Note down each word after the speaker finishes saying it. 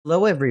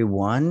Hello,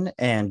 everyone,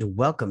 and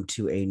welcome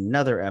to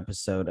another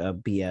episode of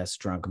BS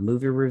Drunk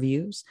Movie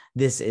Reviews.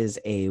 This is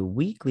a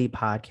weekly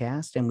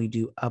podcast, and we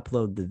do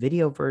upload the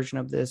video version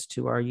of this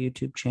to our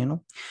YouTube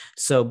channel.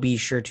 So be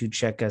sure to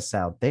check us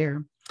out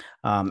there.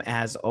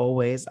 As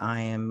always, I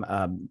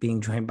am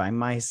being joined by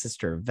my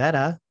sister,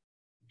 Veta.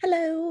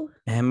 Hello.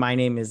 And my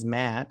name is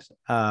Matt.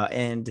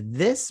 And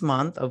this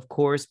month, of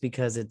course,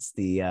 because it's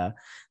the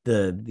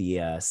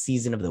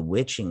season of the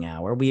witching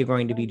hour, we are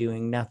going to be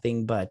doing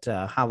nothing but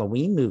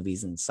Halloween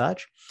movies and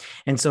such.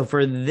 And so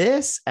for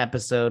this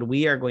episode,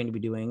 we are going to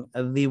be doing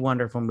the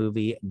wonderful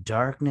movie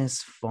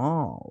Darkness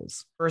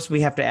Falls. First,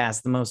 we have to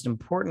ask the most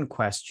important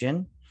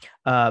question.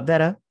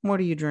 Veta, what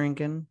are you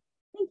drinking?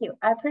 Thank you.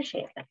 I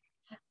appreciate it.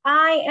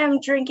 I am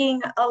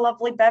drinking a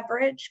lovely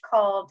beverage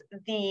called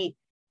the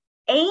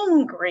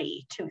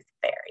Angry Tooth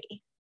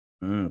Fairy.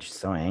 She's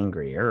so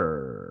angry.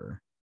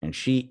 And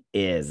she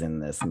is in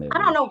this movie. I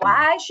don't know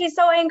why she's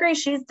so angry.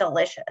 She's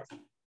delicious.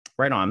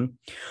 Right on.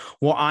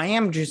 Well, I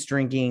am just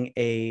drinking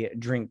a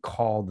drink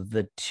called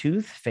the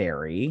Tooth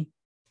Fairy.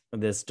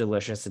 This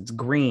delicious. It's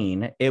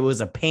green. It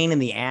was a pain in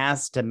the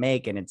ass to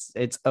make, and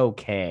it's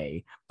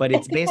okay, but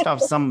it's based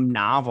off some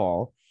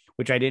novel,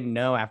 which I didn't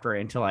know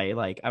until I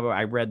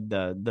read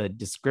the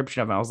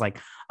description of it. I was like,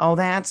 oh,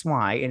 that's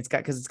why. And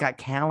because it's got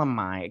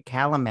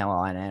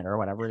calomel in it or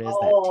whatever it is,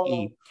 that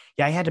tea.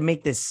 Yeah, I had to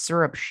make this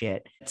syrup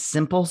shit.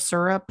 Simple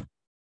syrup.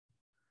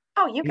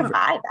 Oh, you can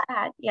buy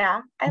that.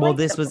 Yeah. Well,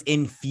 this was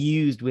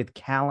infused with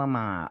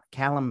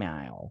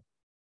chamomile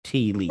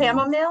tea leaves.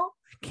 Chamomile.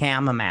 Yeah.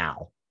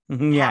 Chamomile.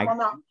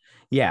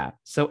 Yeah.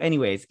 So,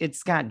 anyways,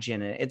 it's got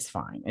gin in it. It's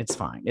fine. It's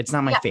fine. It's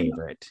not my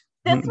favorite.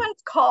 This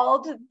one's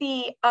called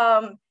the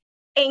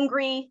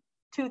Angry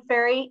Tooth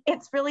Fairy.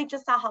 It's really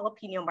just a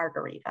jalapeno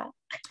margarita.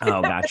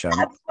 Oh, gotcha.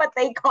 That's what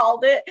they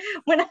called it.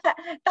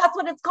 That's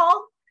what it's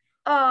called.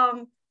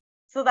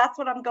 So that's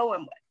what I'm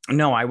going with.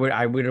 No, I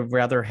would have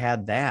rather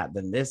had that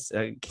than this.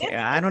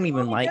 I don't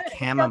even really like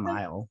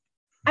chamomile.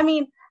 I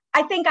mean,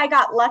 I think I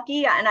got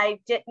lucky and I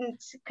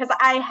didn't, because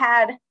I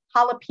had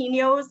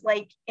jalapenos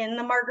like in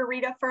the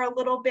margarita for a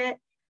little bit.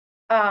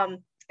 And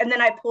then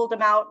I pulled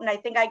them out and I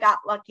think I got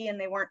lucky and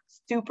they weren't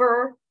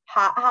super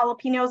hot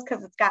jalapenos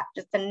because it's got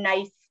just a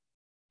nice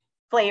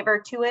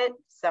flavor to it.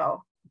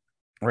 So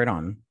right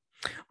on.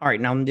 All right,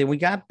 now we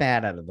got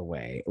that out of the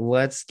way.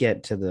 Let's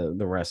get to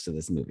the rest of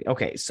this movie.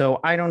 Okay, so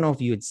I don't know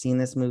if you had seen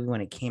this movie when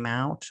it came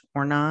out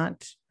or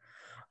not.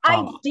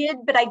 I did,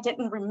 but I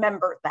didn't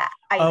remember that.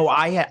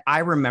 I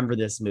remember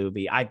this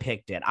movie. I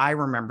picked it. I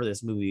remember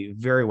this movie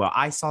very well.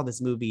 I saw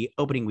this movie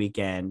opening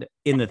weekend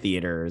in the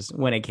theaters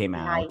when it came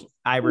out.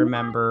 I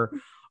remember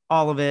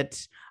all of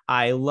it.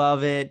 I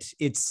love it.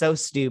 It's so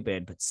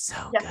stupid, but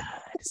so good.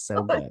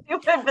 So good.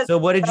 So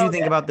what did you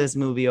think about this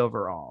movie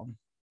overall?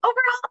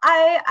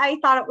 Overall, I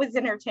thought it was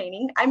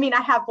entertaining. I mean,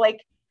 I have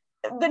like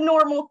the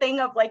normal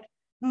thing of like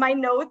my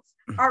notes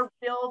are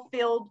real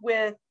filled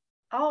with,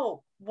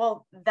 oh,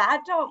 well,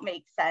 that don't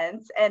make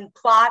sense, and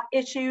plot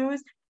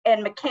issues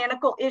and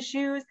mechanical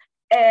issues.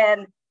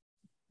 And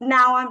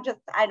now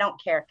I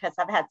don't care because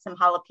I've had some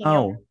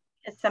jalapeno,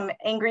 some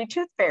angry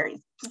tooth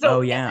fairies.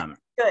 So yeah.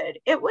 Good.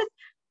 It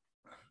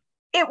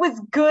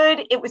was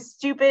good. It was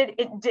stupid.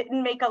 It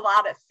didn't make a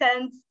lot of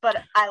sense,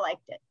 but I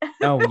liked it.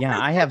 Oh yeah,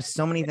 I have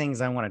so many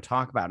things I want to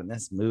talk about in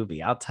this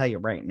movie. I'll tell you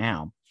right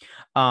now.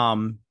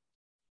 And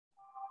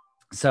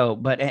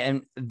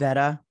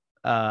Veta,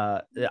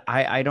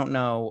 I don't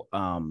know.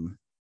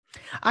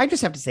 I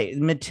just have to say,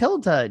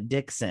 Matilda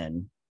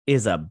Dixon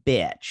is a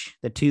bitch.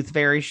 The Tooth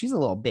Fairy, she's a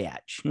little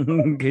bitch.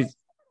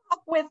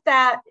 With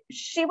that,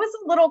 she was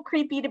a little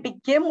creepy to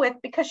begin with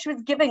because she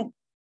was given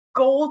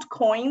gold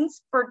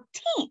coins for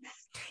teeth.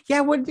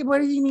 Yeah, what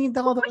do you need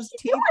all those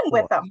teeth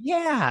with them?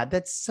 Yeah,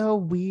 that's so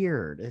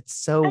weird. It's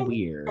so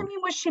weird. I mean,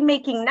 was she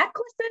making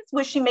necklaces?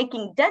 Was she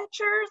making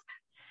dentures?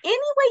 Any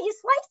way you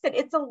slice it,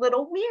 it's a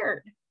little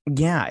weird.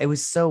 Yeah, it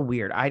was so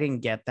weird. I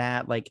didn't get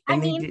that. Like,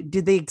 and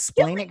did they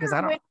explain it? Because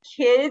I don't.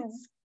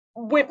 Kids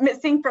went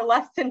missing for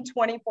less than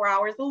 24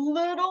 hours. A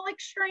little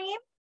extreme.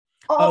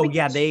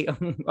 Yeah,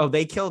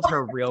 they killed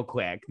her real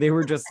quick. They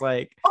were just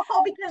like,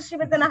 because she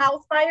was in a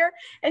house fire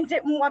and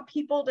didn't want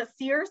people to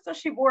see her, so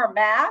she wore a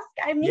mask.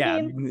 I mean, yeah,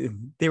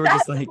 they were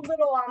just like a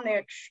little on the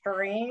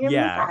extreme.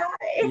 Yeah,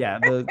 yeah.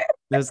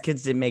 Those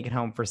kids didn't make it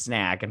home for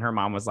snack, and her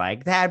mom was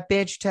like, "That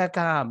bitch took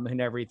them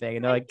and everything,"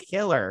 and they're like,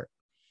 "Kill her."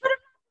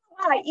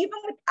 But even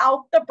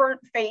without the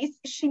burnt face,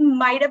 she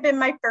might have been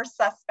my first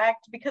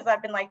suspect because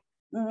I've been like,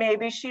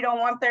 maybe she don't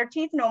want their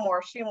teeth no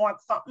more. She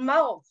wants something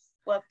else.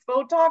 Let's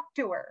go talk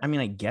to her. I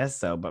mean, I guess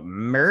so, but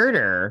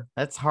murder,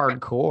 that's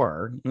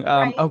hardcore.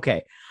 Right.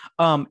 Okay.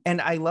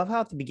 And I love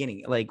how at the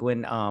beginning, like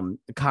when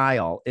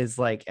Kyle is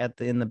like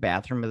in the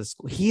bathroom of the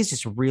school, he's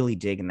just really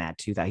digging that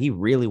tooth out. He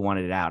really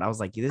wanted it out. I was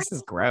like, this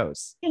is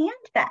gross. And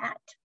that.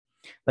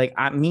 Like,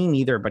 me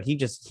neither, but he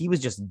was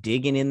just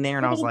digging in there,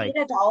 and I was like,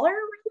 $1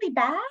 really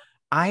bad?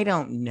 I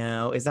don't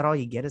know. Is that all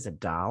you get is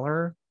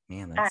 $1?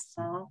 Man,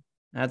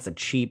 that's a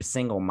cheap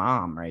single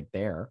mom right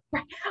there.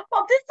 Right.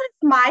 Well, this is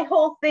my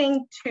whole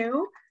thing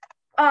too.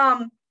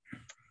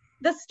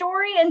 the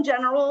story in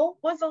general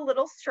was a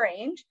little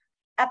strange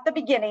at the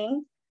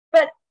beginning,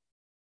 but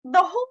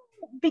the whole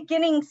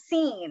beginning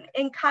scene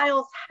in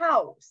Kyle's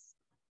house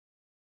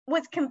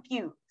was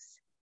confused.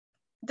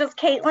 Does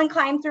Caitlin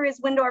climb through his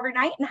window every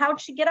night? And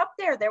how'd she get up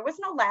there? There was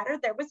no ladder.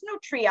 There was no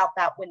tree out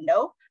that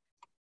window.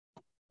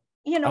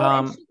 You know,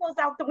 and she goes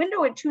out the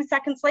window and 2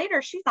 seconds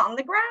later, she's on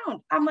the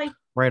ground. I'm like,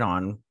 right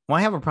on. Well,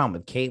 I have a problem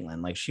with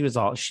Caitlin. Like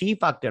she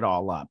fucked it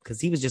all up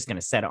because he was just going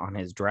to set it on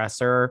his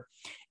dresser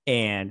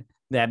and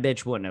that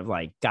bitch wouldn't have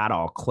like got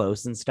all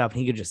close and stuff.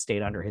 He could just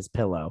stayed under his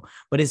pillow,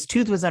 but his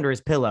tooth was under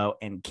his pillow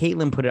and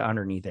Caitlin put it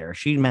underneath there.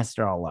 She messed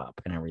it all up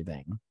and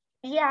everything.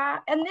 Yeah.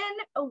 And then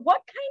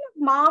what kind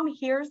of mom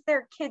hears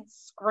their kids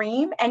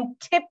scream and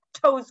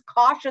tiptoes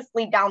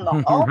cautiously down the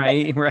hall?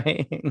 Right.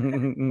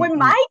 When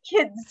my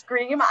kids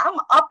scream, I'm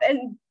up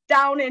and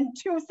down in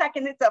 2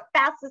 seconds. It's the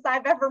fastest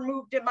I've ever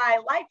moved in my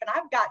life. And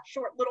I've got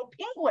short little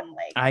penguin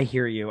legs. I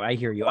hear you.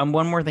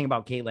 One more thing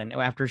about Caitlin.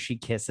 After she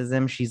kisses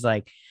him, she's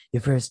like, the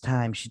first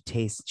time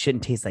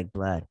shouldn't taste like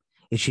blood.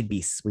 It should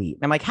be sweet.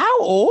 And I'm like, how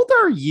old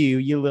are you,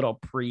 you little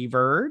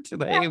prevert?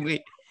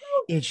 Like,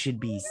 it should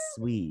be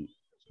sweet.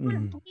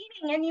 Bleeding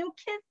and you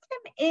kissed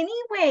him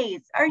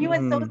anyways. Are you a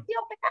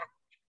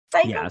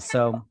sociopath? Yeah,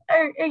 so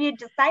are you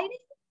deciding?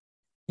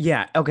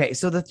 Yeah, okay.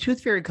 So the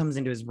tooth fairy comes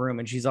into his room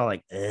and she's all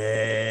like,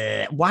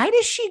 why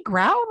does she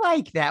growl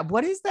like that?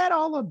 What is that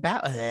all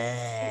about?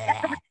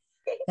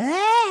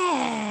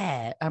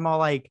 I'm all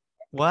like,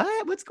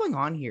 what? What's going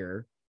on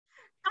here?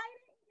 I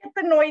didn't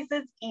get the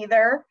noises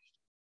either.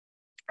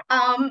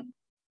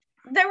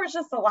 There was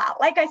just a lot.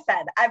 Like I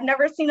said, I've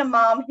never seen a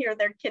mom hear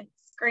their kids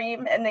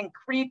scream and then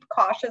creep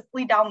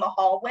cautiously down the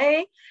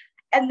hallway.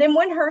 And then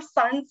when her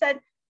son said,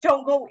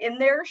 don't go in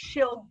there,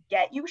 she'll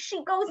get you,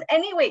 she goes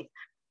anyways.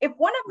 If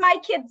one of my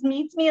kids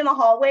meets me in the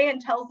hallway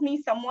and tells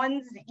me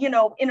someone's, in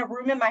a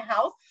room in my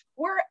house,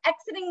 we're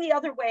exiting the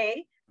other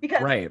way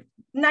because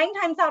 9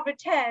 times out of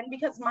 10,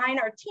 because mine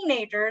are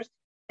teenagers,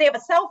 they have a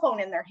cell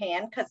phone in their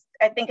hand because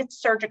I think it's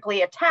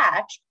surgically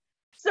attached.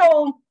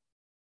 So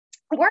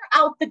we're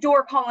out the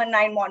door calling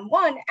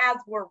 911 as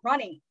we're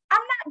running.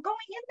 I'm not going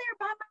in there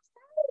by myself.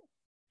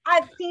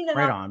 I've seen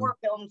enough horror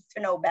films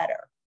to know better.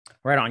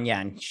 Right on. Yeah.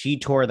 And she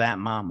tore that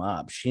mom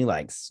up. She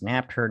like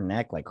snapped her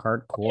neck like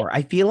hardcore.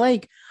 I feel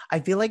like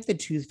the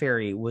tooth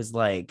fairy was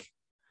like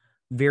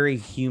very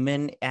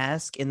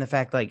human-esque in the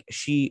fact like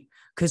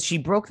because she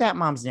broke that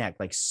mom's neck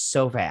like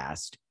so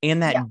fast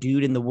and that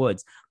dude in the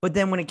woods. But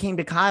then when it came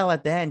to Kyle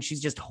at the end,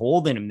 she's just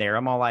holding him there.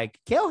 I'm all like,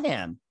 kill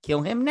him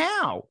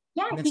now.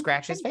 Yeah. And then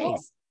scratch his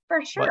face.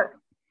 For sure.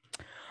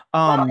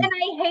 Well, and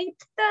I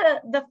hate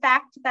the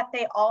fact that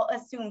they all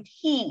assumed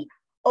he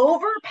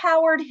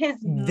overpowered his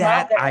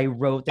mother. I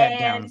wrote that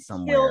down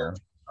somewhere.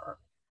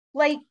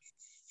 Like,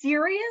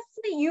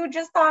 seriously? You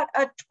just thought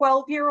a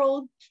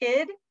 12-year-old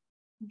kid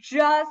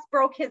just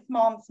broke his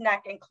mom's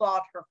neck and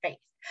clawed her face?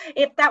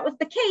 If that was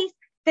the case,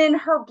 then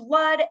her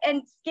blood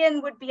and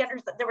skin would be under.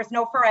 There was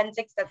no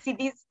forensics.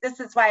 This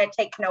is why I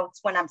take notes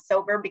when I'm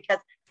sober, because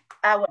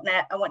I wouldn't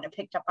have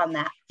picked up on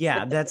that.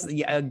 Yeah,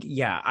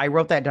 I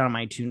wrote that down on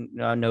my 2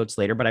 notes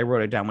later, but I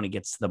wrote it down when he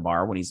gets to the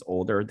bar when he's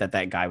older,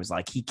 that guy was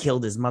like, he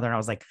killed his mother. And I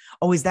was like,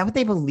 oh, is that what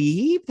they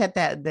believe? That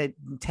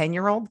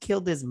 10-year-old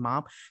killed his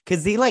mom?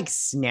 Because they like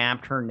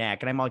snapped her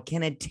neck. And I'm like,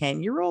 can a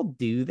 10-year-old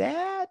do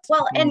that?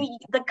 Well, and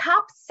the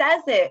cop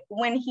says it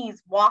when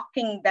he's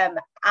walking them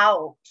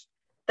out.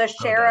 The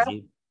sheriff.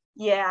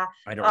 Yeah.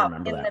 I don't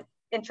remember that.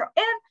 The intro.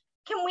 And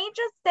can we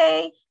just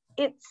say,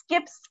 it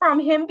skips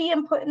from him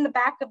being put in the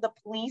back of the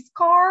police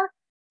car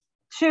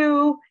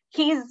to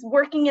he's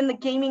working in the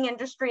gaming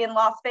industry in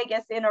Las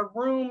Vegas in a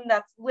room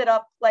that's lit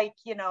up like,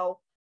 a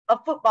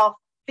football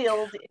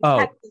field in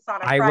Texas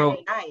on a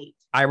Friday night.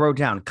 I wrote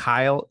down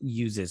Kyle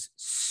uses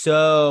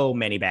so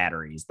many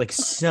batteries, like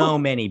so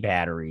many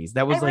batteries.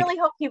 That was I really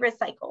hope he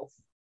recycles.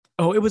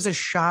 Oh, it was a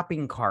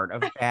shopping cart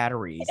of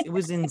batteries. It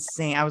was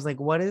insane. I was like,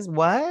 what?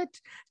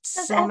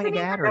 So many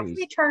batteries.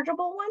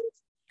 Rechargeable ones?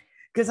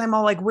 Because I'm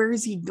all like, where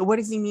is he? What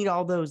does he need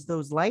all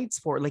those lights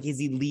for? Like, is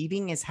he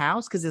leaving his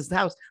house? Because his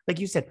house, like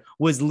you said,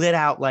 was lit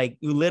up like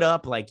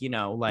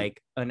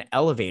an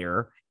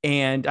elevator.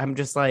 And I'm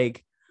just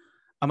like,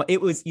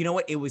 it was,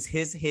 it was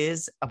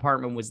his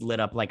apartment was lit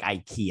up like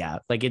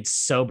IKEA. Like, it's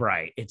so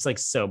bright. It's like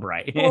so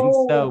bright. And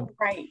so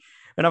bright.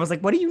 And I was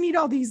like, what do you need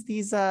all these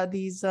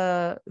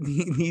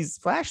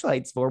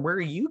flashlights for? Where are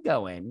you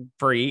going,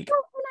 freak? And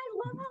I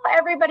love how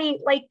everybody,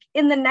 like,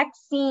 in the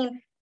next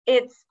scene,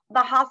 it's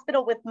the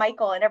hospital with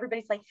Michael, and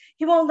everybody's like,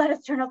 he won't let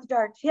us turn out the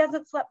dark. He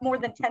hasn't slept more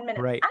than 10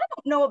 minutes. Right. I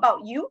don't know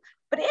about you,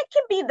 but it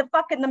can be the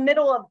fuck in the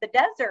middle of the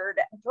desert,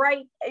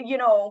 bright,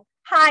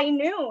 high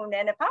noon.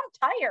 And if I'm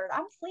tired,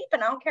 I'm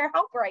sleeping. I don't care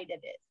how bright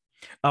it is.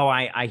 Oh,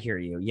 I hear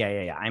you.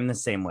 Yeah. I'm the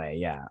same way.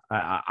 Yeah.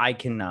 I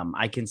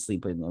can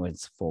sleep when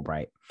it's full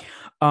bright.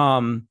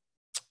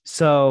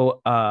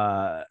 So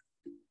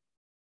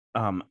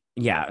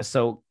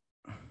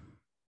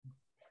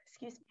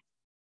excuse me.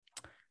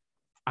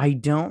 I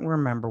don't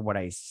remember what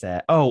I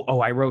said.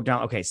 I wrote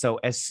down. Okay. So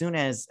as soon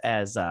as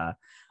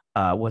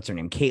what's her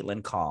name?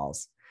 Caitlin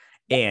calls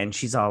And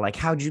she's all like,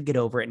 how'd you get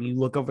over it? And you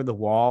look over the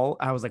wall.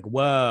 I was like,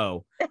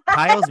 whoa,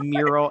 Kyle's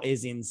mural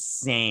is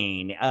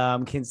insane.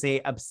 Can say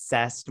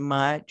obsessed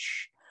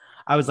much.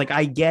 I was like,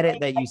 I get it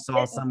Like, that I you saw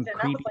didn't. some And I was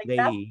creepy like,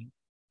 that's, lady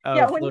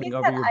yeah, when he floating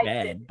over said your I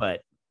did, bed,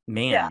 but yeah,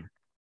 man,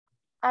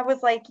 I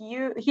was like,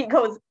 he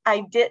goes,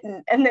 I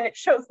didn't. And then it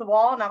shows the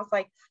wall. And I was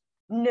like,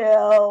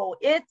 no,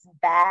 it's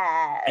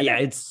bad. yeah,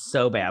 it's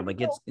so bad. It's Like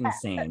so it's bad.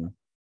 insane.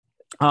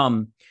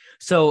 Um,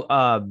 so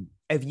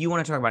if you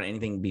want to talk about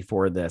anything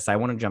before this, I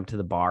want to jump to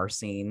the bar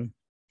scene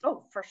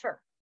Oh, for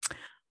sure.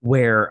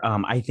 where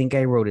I think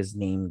I wrote his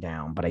name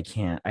down, but I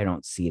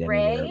don't see it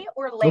anywhere. Ray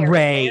or Larry?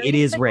 Ray, it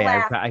Larry's is the Ray.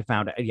 glass. I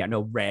found it. Yeah,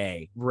 no,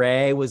 Ray.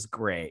 Ray was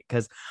great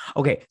because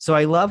okay, so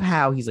I love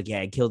how he's like,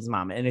 yeah, I killed his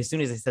mom, and as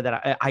soon as I said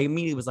that, I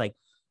immediately was like,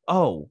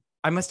 oh,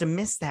 I must have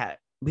missed that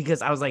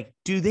because I was like,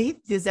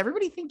 does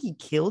everybody think he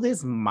killed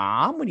his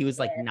mom when he was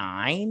like Yes,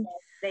 9?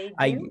 they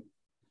I do.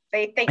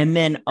 They think and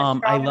then he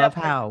was I strong love enough to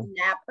how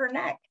snap her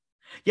neck.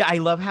 yeah, I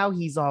love how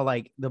he's all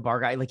like the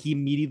bar guy, like he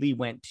immediately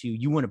went to,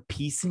 you want a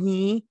piece of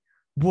me?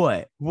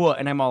 What?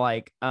 And I'm all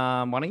like,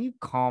 why don't you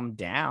calm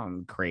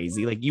down,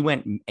 crazy? Like you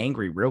went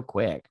angry real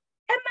quick.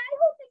 And my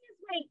whole thing is,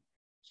 wait,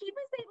 he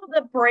was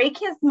able to break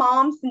his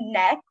mom's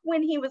neck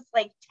when he was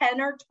like 10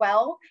 or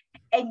 12,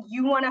 and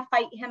you want to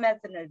fight him as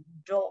an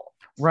adult.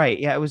 Right.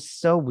 Yeah, it was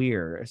so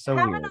weird. So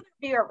Have weird. another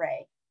beer,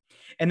 Ray.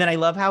 And then I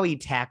love how he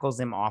tackles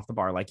him off the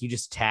bar. Like he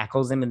just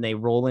tackles him and they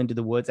roll into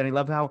the woods. And I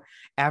love how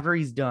after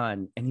he's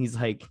done and he's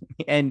like,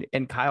 and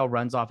Kyle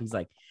runs off, he's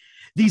like,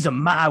 these are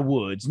my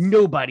woods.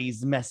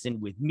 Nobody's messing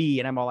with me.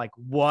 And I'm all like,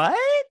 what?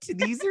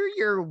 These are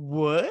your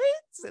woods?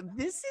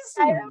 This is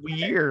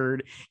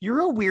weird. You're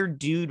a weird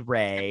dude,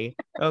 Ray.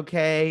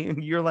 Okay.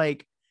 You're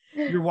like,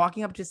 you're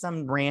walking up to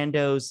some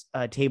rando's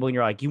table and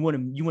you're like, you want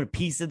a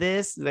piece of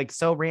this? Like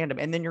so random.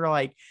 And then you're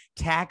like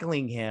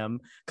tackling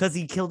him because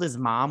he killed his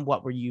mom.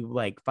 What were you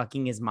like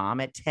fucking his mom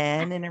at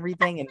 10 and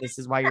everything? And this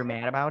is why you're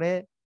mad about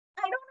it?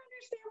 I don't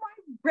understand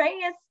why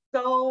Ray is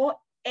so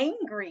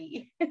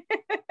angry.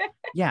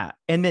 Yeah.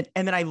 And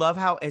then I love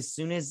how as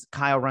soon as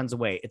Kyle runs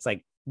away, it's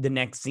like the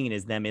next scene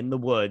is them in the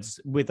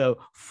woods with a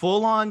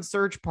full-on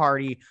search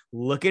party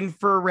looking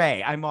for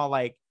Ray. I'm all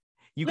like,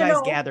 you guys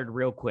gathered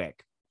real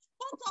quick.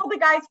 That's all the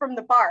guys from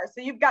the bar.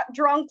 So you've got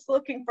drunks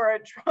looking for a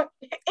drunk.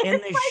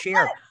 And the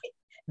sheriff.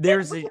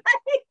 There's a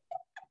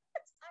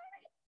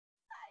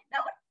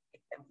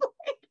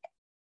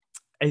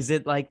is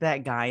it like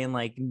that guy in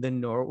like the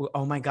North?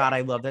 Oh my God,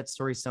 I love that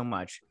story so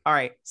much. All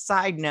right.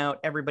 Side note,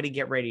 everybody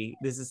get ready.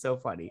 This is so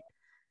funny.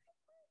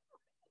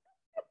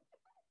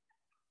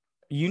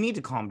 You need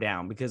to calm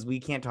down because we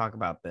can't talk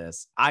about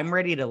this. I'm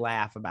ready to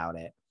laugh about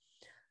it.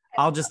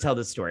 I'll just tell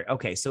the story.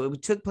 Okay, so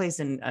it took place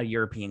in a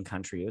European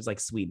country. It was like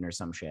Sweden or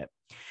some shit.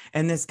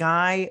 And this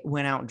guy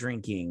went out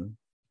drinking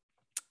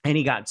and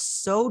he got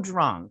so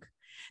drunk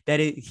that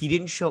he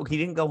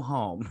didn't go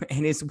home.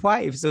 And his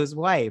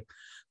wife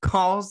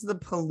calls the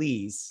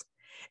police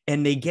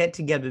and they get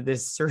together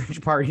this search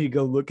party to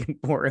go looking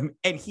for him.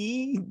 And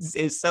he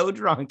is so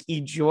drunk,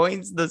 he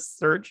joins the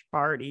search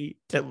party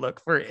to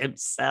look for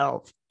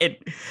himself. And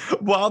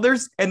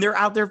they're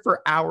out there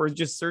for hours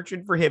just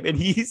searching for him, and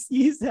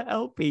he's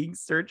helping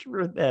search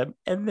for them.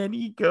 And then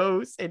he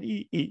goes and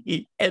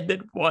and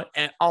then what?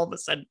 And all of a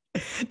sudden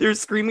they're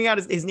screaming out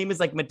his name is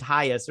like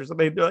Matthias or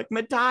something. They're like,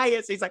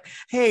 Matthias. He's like,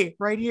 hey,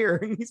 right here.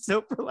 And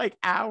so for like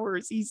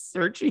hours, he's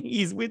searching.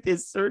 He's with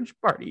his search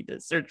party to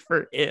search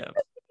for him.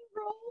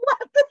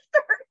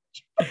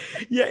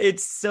 Yeah,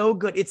 it's so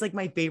good. It's like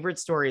my favorite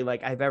story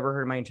like I've ever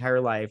heard in my entire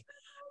life.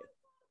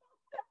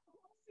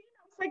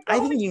 I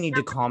think you need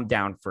to calm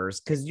down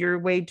first because you're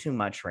way too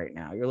much right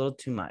now. You're a little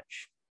too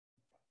much.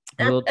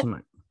 A little too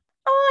much.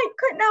 Oh, I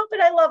couldn't help it.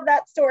 I love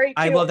that story too.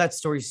 I love that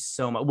story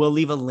so much. We'll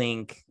leave a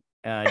link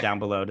down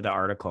below to the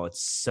article.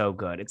 It's so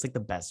good. It's like the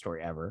best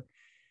story ever.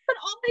 But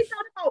all I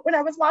thought about when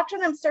I was watching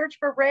them search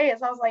for Ray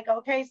is I was like,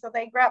 okay, so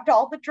they grabbed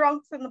all the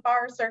drunks in the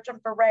bar searching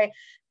for Ray.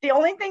 The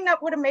only thing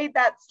that would have made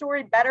that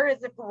story better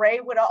is if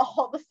Ray would have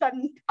all of a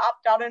sudden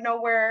popped out of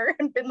nowhere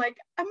and been like,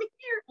 I'm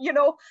here,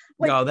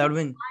 like no, that would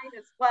have been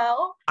as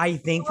well. I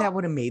think that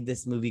would have made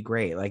this movie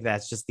great. Like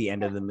that's just the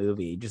end of the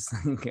movie. Just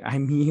like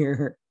I'm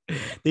here.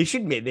 They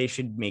should make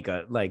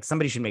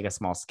somebody should make a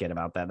small skit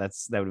about that.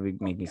 That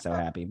would make me so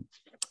happy.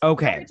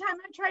 Okay. Every time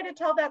I try to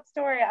tell that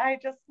story, I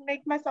just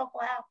make myself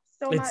laugh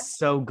so much. It's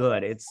so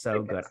good. It's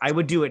so good. I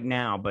would do it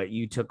now, but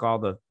you took all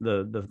the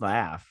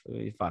laugh,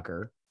 you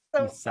fucker.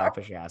 So you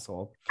selfish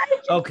asshole.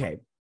 Okay.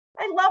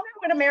 I love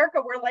it when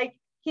America we're like,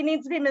 he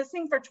needs to be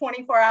missing for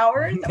 24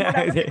 hours. And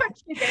whatever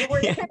country they were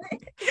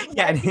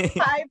in,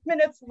 5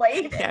 minutes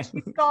late, and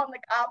she's calling the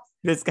cops.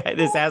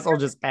 This asshole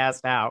just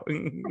passed out.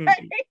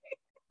 Right?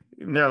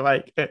 And they're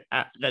like,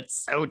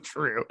 that's so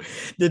true.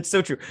 That's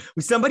so true.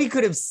 Somebody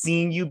could have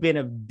seen you been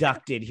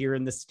abducted here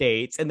in the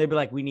States, and they'd be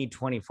like, we need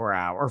 24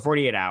 hours or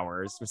 48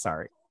 hours. I'm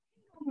sorry.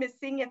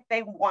 missing if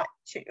they want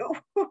to.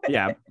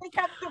 Yeah. They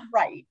have the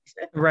right.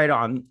 Right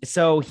on.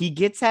 So he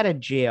gets out of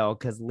jail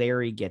because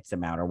Larry gets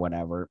him out or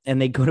whatever.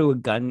 And they go to a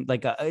gun,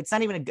 like it's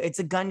not even it's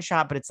a gun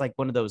shop, but it's like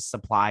one of those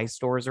supply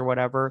stores or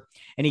whatever.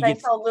 And he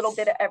gets a little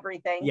bit of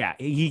everything. Yeah,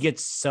 he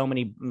gets so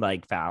many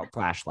like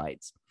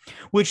flashlights,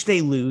 which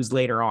they lose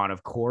later on,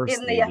 of course.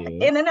 In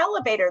an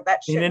elevator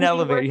in an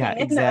elevator, yeah,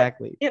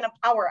 exactly. In a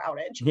power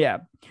outage. Yeah.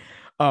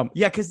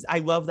 Yeah, because I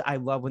love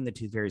when the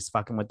Tooth Fairy's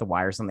fucking with the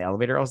wires on the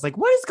elevator. I was like,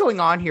 what is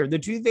going on here? The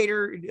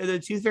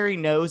Tooth Fairy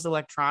knows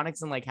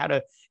electronics and like how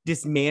to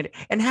dismantle.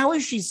 And how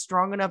is she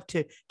strong enough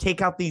to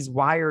take out these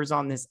wires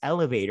on this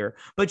elevator,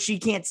 but she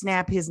can't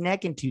snap his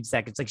neck in 2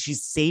 seconds? Like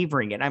she's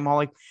savoring it. I'm all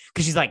like,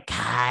 because she's like,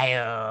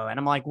 Kyle. And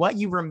I'm like, what?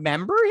 You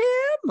remember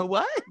him?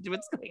 What?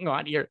 What's going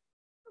on here?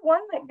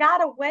 One that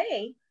got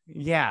away.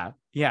 Yeah.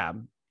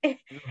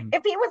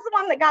 If he was the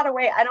one that got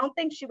away, I don't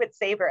think she would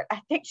savor it.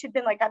 I think she'd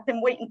been like, I've been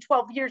waiting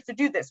 12 years to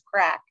do this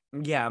crack.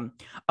 Yeah.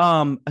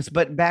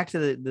 But back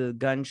to the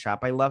gun shop.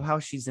 I love how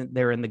she's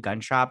there in the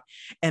gun shop,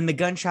 and the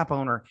gun shop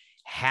owner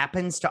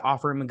happens to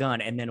offer him a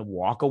gun and then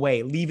walk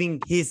away,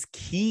 leaving his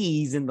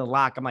keys in the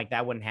lock. I'm like,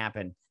 that wouldn't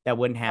happen.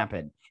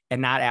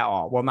 And not at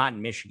all. Well, not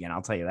in Michigan.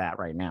 I'll tell you that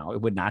right now.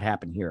 It would not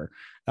happen here.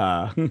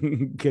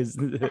 Because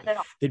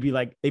they'd be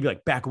like,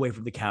 back away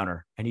from the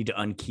counter. I need to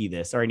unkey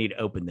this, or I need to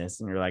open this.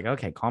 And you're like,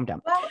 okay, calm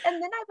down. Well,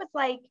 and then I was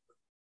like,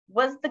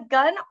 was the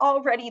gun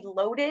already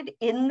loaded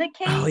in the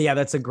case? Oh yeah,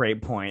 that's a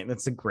great point.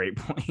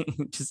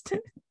 Just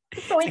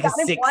so he got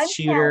a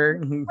 6-shooter.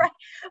 Right.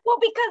 Well,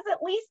 because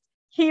at least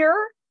here,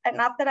 and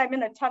not that I'm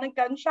in a ton of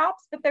gun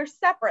shops, but they're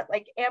separate.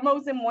 Like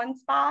ammo's in one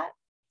spot.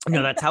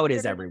 No, that's how it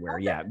is everywhere.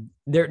 Yeah.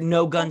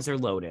 No guns are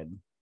loaded.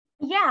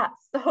 Yeah.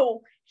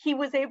 So he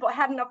was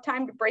had enough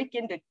time to break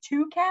into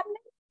 2 cabinets.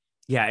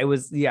 Yeah, it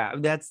was. Yeah,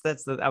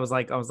 I was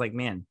like,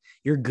 man,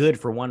 you're good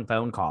for one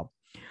phone call.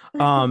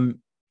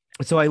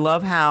 So I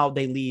love how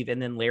they leave,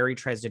 and then Larry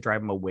tries to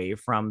drive him away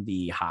from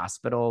the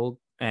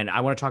hospital. And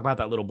I want to talk about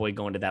that little boy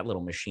going to that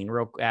little machine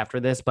real after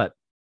this, but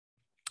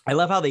I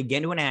love how they get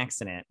into an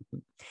accident.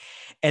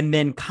 And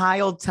then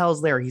Kyle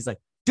tells Larry, he's like,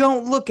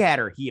 don't look at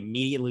her. He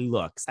immediately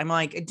looks. I'm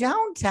like,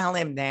 don't tell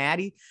him that.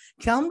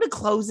 Tell him to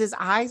close his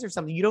eyes or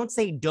something. You don't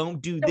say,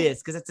 don't do this,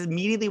 because that's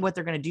immediately what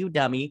they're going to do,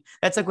 dummy.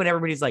 That's like when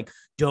everybody's like,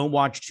 don't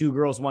watch Two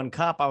Girls, One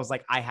Cup. I was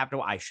like, I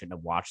shouldn't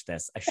have watched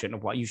this.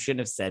 You shouldn't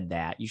have said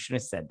that.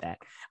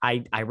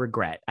 I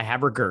regret. I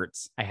have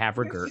regrets.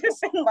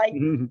 Been like,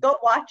 go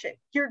watch it.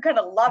 You're going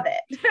to love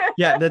it.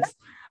 Yeah, that's.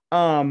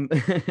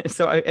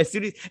 So as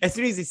soon as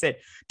he said,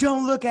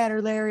 don't look at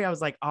her, Larry, I was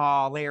like,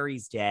 oh,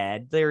 Larry's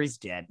dead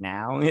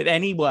now.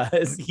 And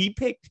she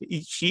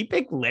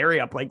picked Larry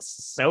up like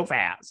so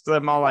fast.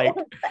 I'm all like,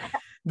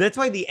 that's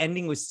why the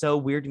ending was so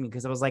weird to me,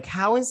 because I was like,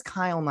 how is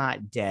Kyle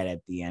not dead at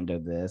the end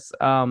of this?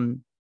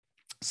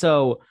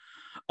 So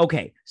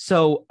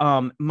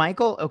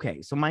Michael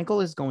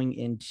is going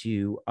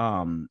into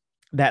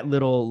that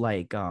little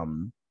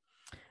thingy,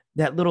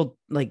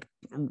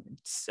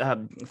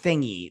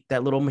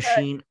 that little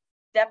machine.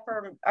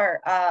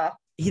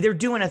 They're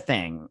doing a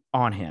thing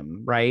on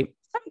him, right?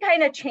 Some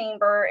kind of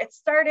chamber. It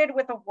started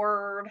with a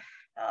word.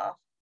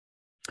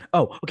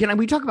 Oh, okay.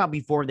 We talk about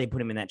before they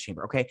put him in that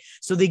chamber. Okay.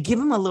 So they give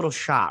him a little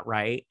shot,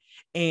 right?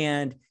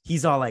 And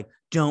he's all like,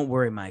 don't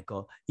worry,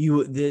 Michael,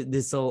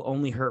 this will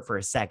only hurt for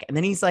a second. And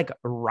then he's like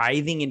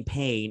writhing in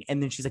pain.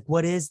 And then she's like,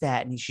 what is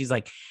that? And she's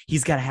like,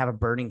 he's got to have a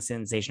burning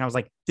sensation. I was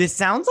like, this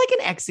sounds like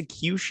an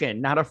execution,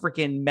 not a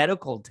freaking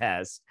medical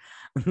test.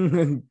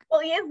 Well,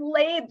 he is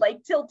laid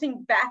like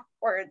tilting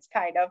backwards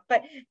kind of,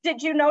 but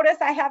did you notice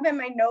I have in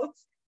my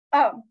notes?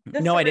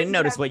 No, I didn't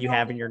notice what you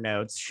have in your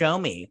notes. Show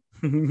me.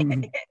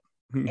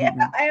 Yeah,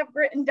 I have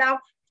written down,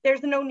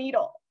 there's no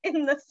needle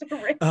in the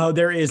syringe. Oh,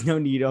 there is no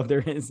needle. There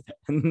is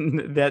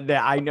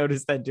that I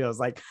noticed that too. I was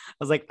like,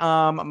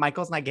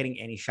 Michael's not getting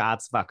any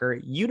shots,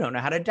 fucker. You don't know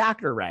how to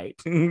doctor right.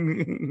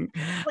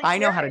 I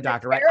know how to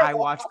doctor right. I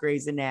watch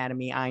Grey's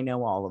Anatomy. I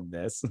know all of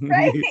this.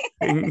 Right.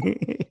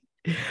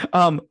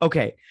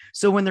 Okay.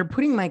 So when they're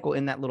putting Michael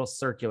in that little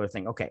circular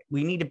thing, okay,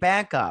 we need to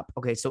back up.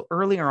 Okay. So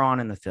earlier on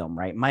in the film,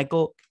 right,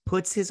 Michael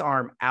puts his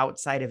arm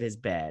outside of his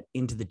bed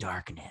into the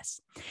darkness,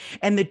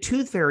 and the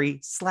Tooth Fairy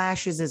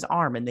slashes his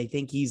arm, and they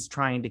think he's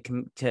trying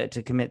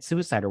to commit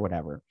suicide or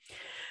whatever.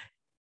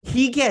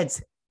 He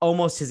gets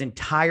almost his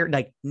entire,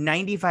 like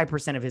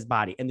 95% of his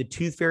body, and the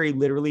Tooth Fairy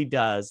literally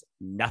does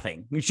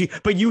nothing.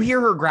 But you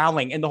hear her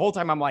growling, and the whole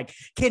time I'm like,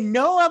 can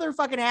no other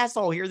fucking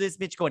asshole hear this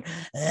bitch going?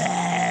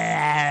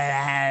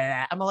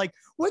 I'm like,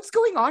 what's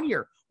going on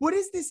here? What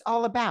is this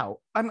all about?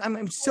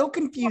 I'm so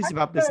confused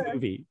about this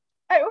movie.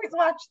 I always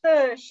watch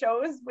the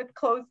shows with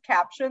closed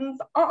captions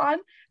on,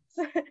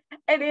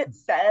 and it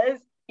says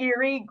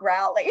eerie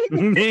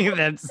growling.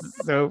 That's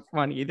so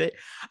funny.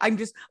 I'm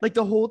just like,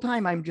 the whole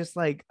time I'm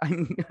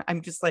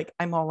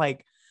all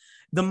like,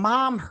 the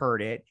mom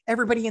heard it.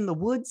 Everybody in the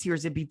woods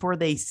hears it before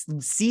they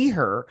see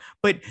her,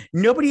 but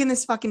nobody in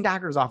this fucking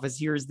doctor's office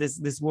hears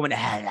this woman.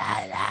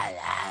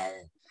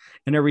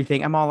 and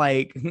everything. I'm all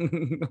like,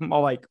 I'm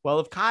all like, well,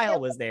 if Kyle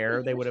was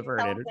there, they would have She heard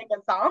it. sounds like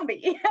a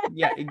zombie.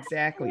 Yeah, You're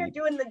exactly.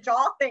 doing the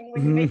jaw thing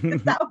when you make the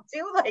sound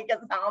too like a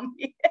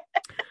zombie.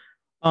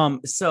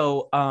 I'm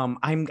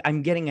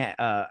getting at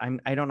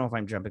I don't know if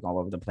I'm jumping all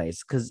over the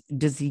place because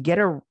does he get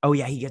a oh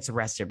yeah, he gets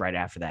arrested right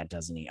after that,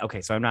 doesn't he?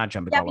 Okay, so I'm not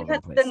jumping Yeah, all over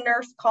because the place. the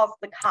nurse calls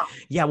the cops.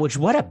 Yeah, which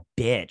what a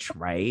bitch,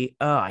 right?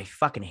 Oh, I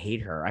fucking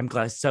hate her. I'm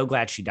so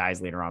glad she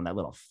dies later on, that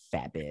little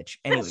fat bitch.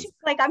 Anyways, She's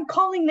like, I'm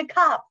calling the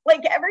cops.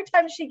 Like every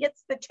time she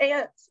gets the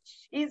chance,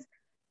 she's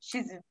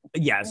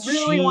yes,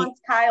 really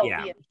wants Kyle to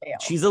yeah, be in jail.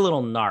 she's a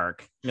little narc.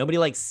 Nobody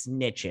likes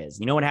snitches.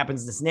 You know what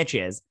happens to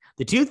snitches?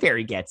 The tooth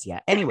fairy gets you.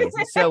 Anyways,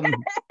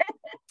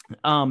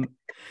 um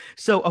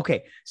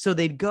okay, so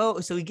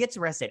he gets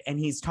arrested and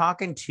he's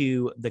talking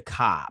to the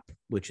cop,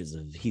 which is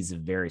he's a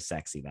very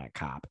sexy, that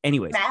cop.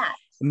 Anyways,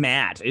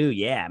 Matt. Ooh,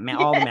 yeah.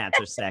 All the Matts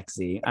are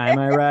sexy. Am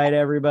I right,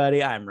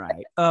 everybody? I'm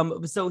right.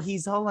 So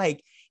he's all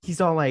like, he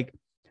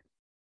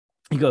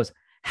goes,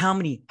 how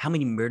many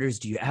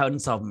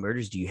unsolved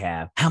murders do you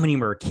have? How many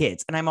more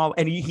kids? And I'm all,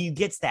 and he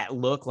gets that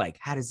look like,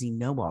 how does he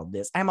know all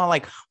this? I'm all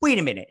like, wait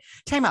a minute,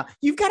 time out.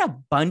 You've got a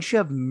bunch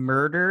of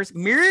murders,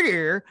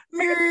 murder,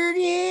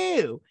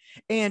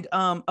 and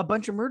a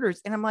bunch of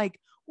murders. And I'm like,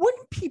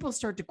 wouldn't people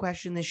start to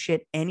question this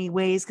shit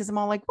anyways? Because I'm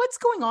all like, what's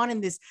going on in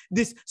this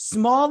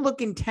small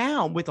looking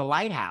town with a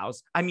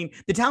lighthouse? I mean,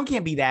 the town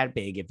can't be that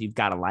big if you've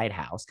got a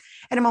lighthouse.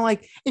 And I'm all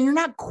like, and you're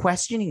not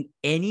questioning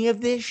any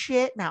of this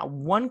shit? Not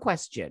one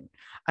question.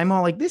 I'm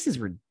all like, this is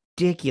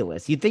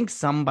ridiculous. You'd think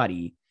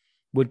somebody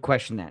would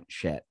question that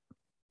shit.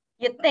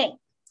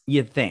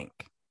 You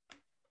think.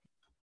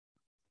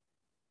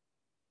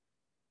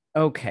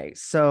 Okay,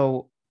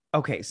 so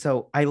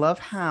I love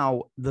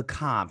how the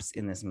cops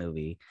in this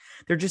movie,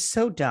 they're just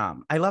so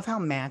dumb. I love how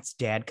Matt's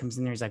dad comes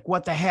in there. He's like,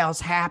 what the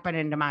hell's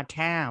happening to my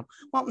town?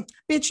 Well,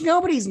 bitch,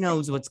 nobody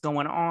knows what's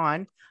going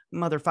on,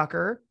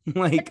 motherfucker.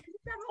 Like,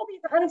 all these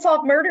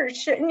unsolved murders.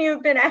 Shouldn't you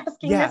have been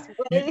asking this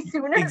way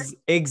sooner?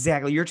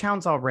 Exactly. Your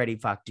town's already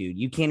fucked, dude.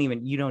 You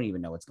don't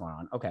even know what's going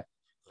on. Okay.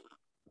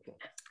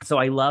 So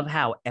I love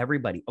how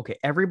everybody,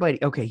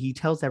 he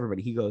tells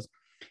everybody,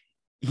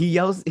 he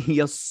yells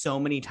so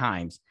many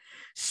times,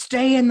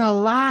 stay in the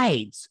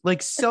lights,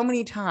 like so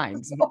many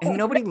times, and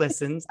nobody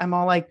listens. I'm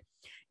all like,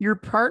 your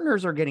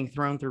partners are getting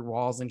thrown through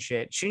walls and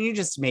shit. Shouldn't you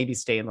just maybe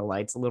stay in the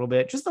lights a little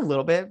bit? Just a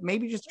little bit.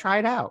 Maybe just try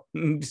it out.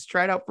 Just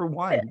try it out for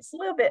once. A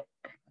little bit.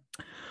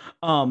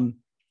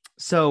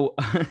 So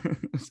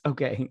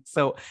okay,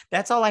 so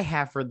that's all I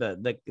have for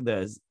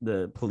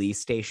the police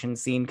station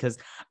scene, because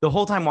the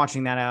whole time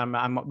watching that,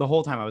 I'm the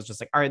whole time I was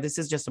just like, all right, this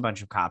is just a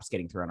bunch of cops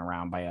getting thrown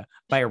around by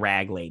a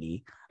rag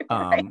lady.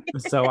 Right.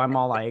 So I'm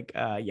all like,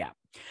 yeah.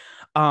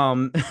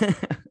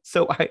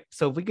 So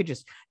if we could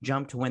just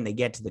jump to when they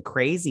get to the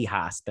crazy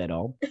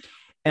hospital.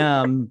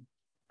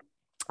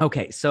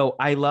 Okay, so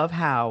I love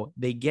how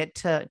they get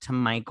to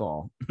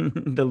Michael,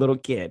 the little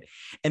kid,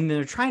 and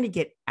they're trying to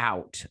get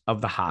out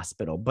of the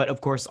hospital. But of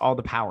course, all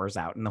the power's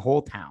out in the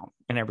whole town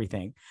and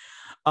everything.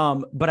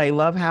 But I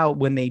love how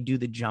when they do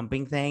the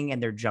jumping thing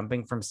and they're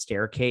jumping from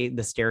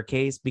the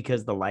staircase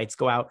because the lights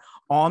go out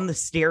on the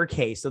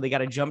staircase. So they got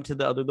to jump to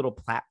the other little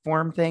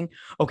platform thing.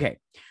 Okay.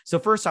 So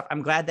first off,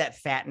 I'm glad that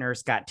fat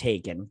nurse got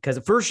taken, because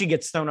at first she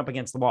gets thrown up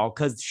against the wall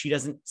because she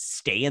doesn't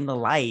stay in the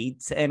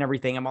lights and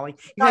everything. I'm all like,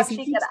 she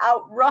could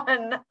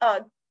outrun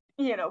a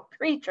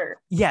creature.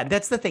 Yeah,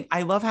 that's the thing.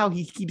 I love how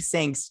he keeps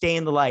saying stay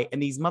in the light,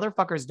 and these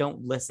motherfuckers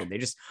don't listen. They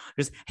just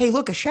hey,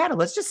 look, a shadow,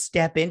 let's just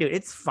step into it,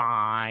 it's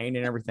fine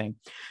and everything.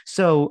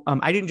 So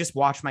I didn't just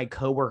watch my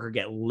coworker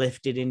get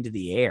lifted into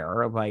the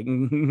air, like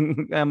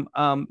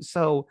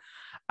so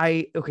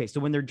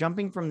when they're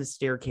jumping from the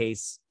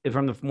staircase,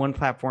 from the one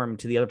platform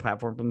to the other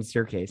platform from the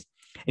staircase,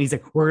 and he's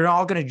like, we're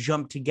all going to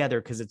jump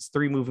together because it's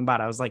 3 moving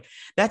bodies. I was like,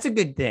 that's a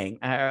good thing,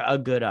 a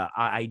good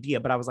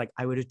idea. But I was like,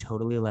 I would have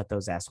totally let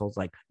those assholes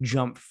like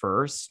jump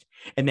first.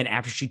 And then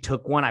after she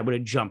took one, I would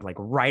have jumped like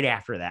right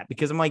after that,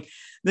 because I'm like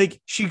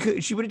she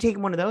would have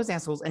taken one of those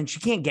assholes and she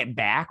can't get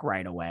back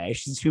right away.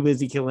 She's too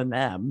busy killing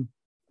them.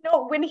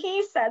 No, when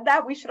he said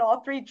that we should all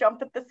 3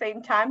 jump at the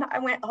same time, I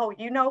went, oh,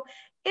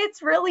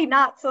 it's really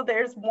not. So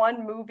there's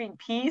one moving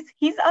piece.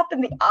 He's up in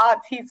the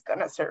odds he's going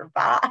to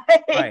survive.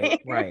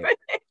 Right.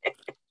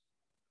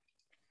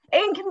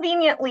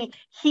 Inconveniently,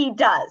 he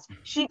does.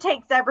 She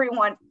takes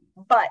everyone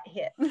but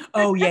him.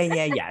 Oh,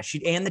 yeah.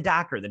 She and the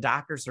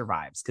doctor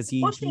survives because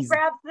he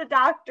grabs the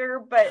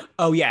doctor, but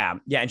oh yeah,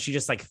 and she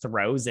just like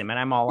throws him, and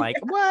I'm all like,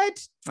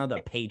 what? Oh, the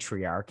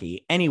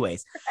patriarchy.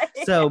 Anyways, right.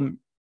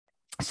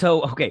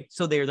 So okay,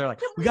 so they're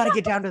like, we got to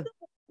get down to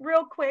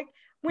real quick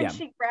when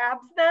she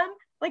grabs them,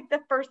 like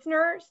the first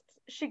nurse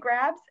she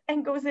grabs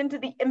and goes into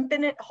the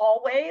infinite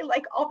hallway,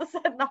 like all of a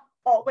sudden the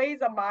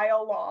hallway's a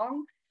mile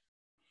long.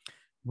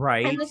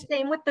 Right. And the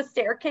same with the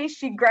staircase.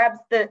 She grabs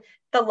the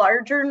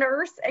larger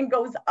nurse and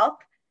goes up,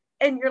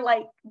 and you're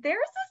like, there's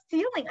a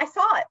ceiling. I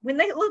saw it when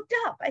they looked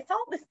up. I saw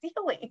the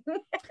ceiling.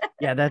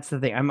 Yeah, that's the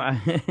thing.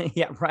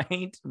 Yeah,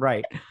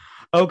 right.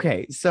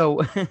 Okay.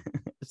 So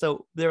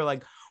they're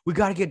like, we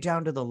got to get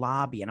down to the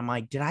lobby. And I'm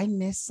like, did I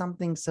miss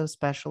something so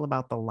special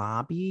about the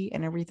lobby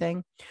and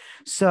everything?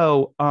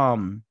 So,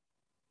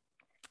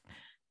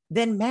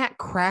 then Matt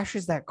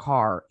crashes that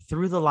car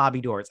through the lobby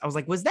doors. I was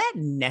like, was that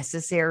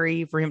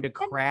necessary for him to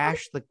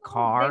crash the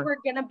car? They were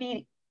going to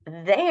be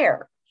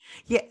there.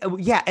 Yeah,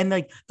 yeah, and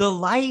like the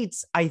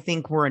lights, I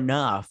think were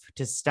enough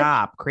to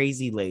stop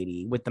Crazy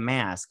Lady with the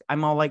mask.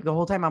 I'm all like, the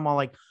whole time, I'm all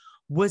like,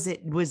 was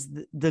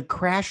the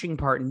crashing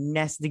part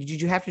necessary?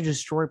 Did you have to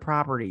destroy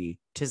property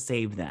to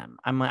save them?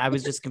 I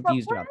was just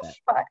confused about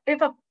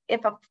that.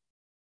 If a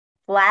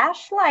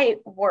flashlight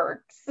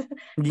works,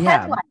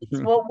 Yeah,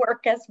 headlights will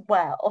work as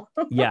well.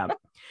 yeah.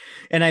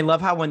 And I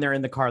love how when they're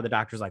in the car, the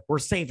doctor's like, we're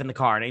safe in the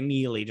car, and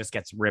immediately just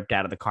gets ripped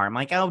out of the car. I'm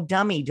like, oh,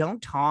 dummy,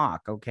 don't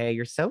talk. Okay.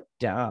 You're so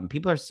dumb.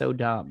 People are so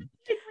dumb.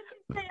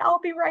 Say, I'll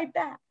be right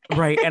back.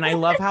 Right. And I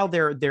love how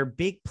their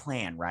big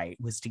plan, right,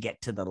 was to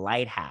get to the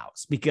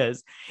lighthouse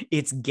because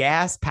it's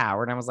gas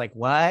powered. And I was like,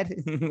 what?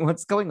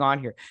 What's going on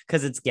here?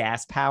 Because it's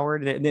gas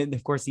powered. And then,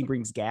 of course, he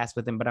brings gas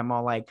with him. But I'm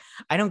all like,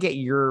 I don't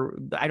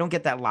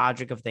get that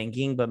logic of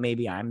thinking, but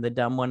maybe I'm the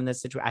dumb one in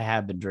this situation. I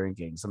have been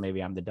drinking, so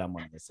maybe I'm the dumb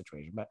one in this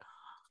situation. But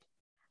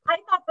I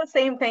thought the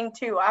same thing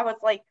too. I was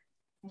like,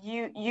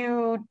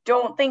 you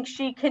don't think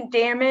she can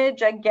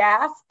damage a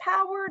gas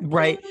powered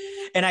right.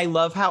 And I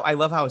love how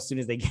as soon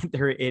as they get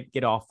there,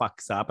 it all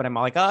fucks up. And I'm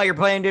all like, oh, your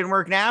plan didn't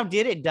work now,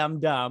 did it,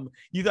 dumb?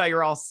 You thought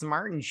you're all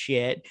smart and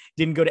shit.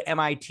 Didn't go to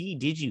MIT,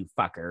 did you,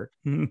 fucker?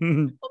 I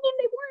mean, they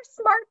were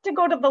smart to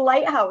go to the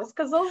lighthouse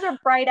because those are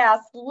bright ass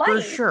lights.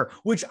 For sure.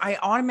 Which I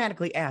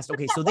automatically asked.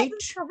 Okay, so they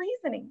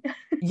reasoning.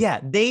 Yeah,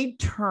 they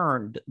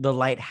turned the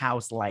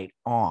lighthouse light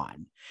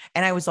on.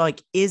 And I was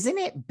like, isn't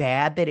it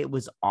bad that it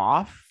was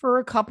off for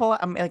a couple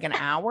like an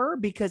hour?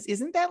 Because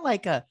isn't that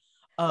like a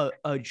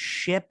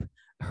ship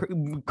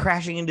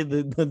crashing into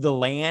the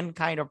land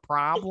kind of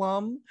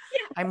problem?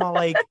 Yeah. I'm all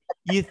like,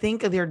 you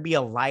think there'd be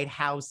a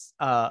lighthouse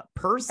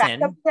person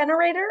backup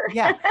generator?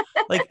 Yeah.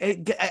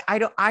 Like I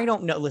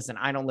don't know. Listen,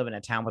 I don't live in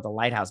a town with a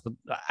lighthouse, but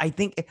I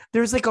think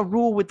there's like a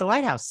rule with the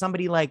lighthouse.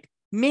 Somebody like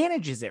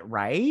manages it,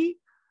 right?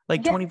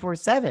 Like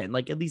 24/7,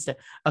 like at least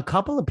a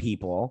couple of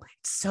people.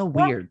 It's so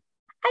weird.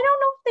 I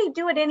don't know if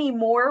they do it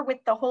anymore with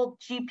the whole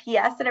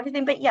GPS and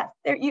everything, but yes,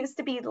 there used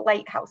to be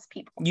lighthouse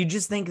people. You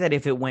just think that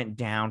if it went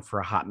down for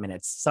a hot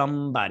minute,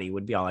 somebody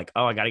would be all like,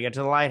 oh, I got to get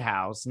to the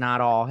lighthouse.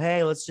 Not all,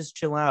 hey, let's just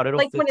chill out. It'll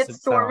like when it's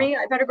stormy,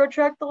 I better go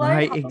check the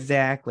lighthouse. Right,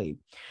 exactly.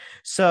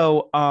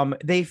 So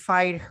they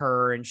fight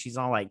her and she's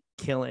all like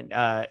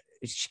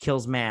she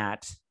kills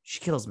Matt. She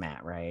kills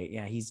Matt, right?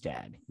 Yeah, he's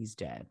dead.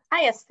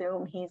 I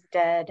assume he's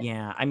dead.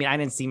 Yeah, I mean, I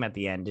didn't see him at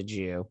the end. Did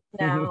you?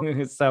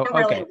 No. So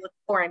I don't really look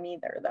for him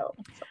either, though.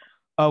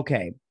 So.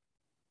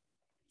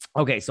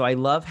 Okay, so I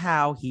love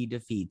how he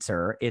defeats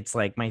her. It's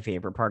like my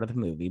favorite part of the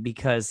movie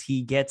because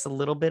he gets a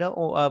little bit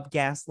of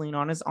gasoline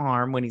on his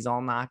arm when he's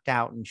all knocked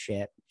out and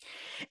shit.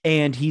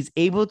 And he's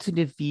able to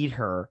defeat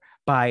her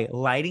by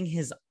lighting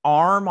his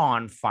arm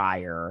on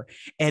fire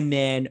and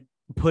then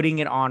putting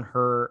it on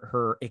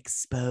her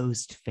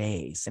exposed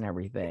face and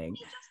everything. Can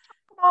you just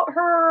talk about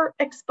her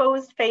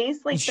exposed face?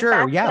 Like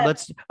sure, yeah.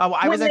 Let's. Oh,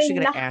 I was actually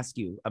going to ask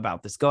you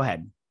about this. Go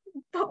ahead.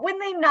 But when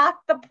they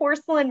knock the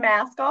porcelain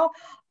mask off,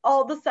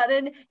 all of a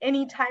sudden,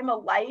 anytime a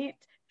light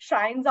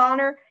shines on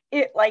her,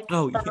 it like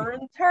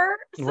burns her.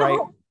 So right.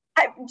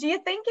 Do you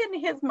think in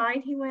his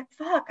mind he went,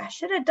 "Fuck, I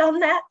should have done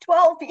that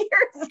 12 years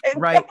ago"?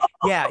 Right?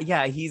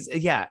 Yeah. He's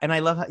and I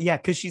love how,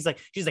 because she's like,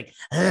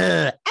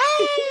 and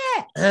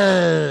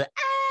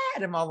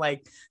I'm all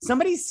like,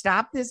 somebody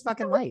stop this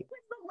fucking light.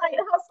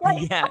 Lighthouse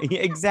light. Yeah,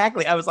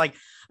 exactly. I was like,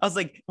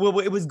 well,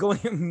 it was going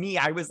to me.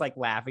 I was like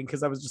laughing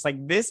because I was just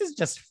like, this is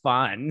just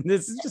fun.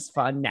 This is just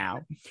fun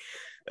now.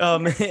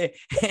 And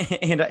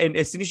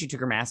as soon as she took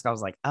her mask, I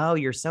was like, oh,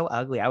 you're so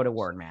ugly. I would have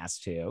worn a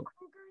mask too.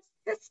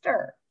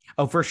 Sister.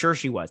 Oh, for sure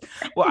she was.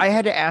 Well, I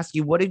had to ask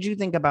you, what did you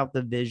think about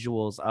the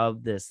visuals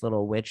of this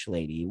little witch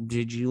lady?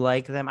 Did you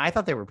like them? I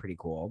thought they were pretty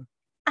cool.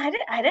 I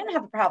didn't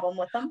have a problem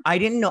with them. I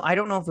didn't know. I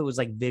don't know if it was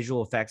like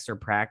visual effects or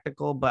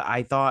practical, but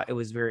I thought it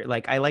was very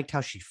I liked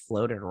how she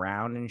floated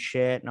around and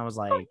shit. And I was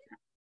like,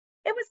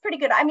 it was pretty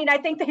good. I mean, I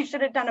think they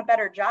should have done a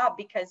better job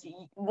because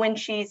when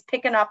she's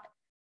picking up,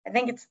 I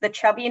think it's the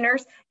chubby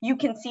nurse, you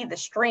can see the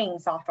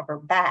strings off of her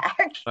back.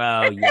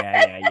 Oh,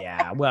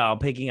 yeah. Well,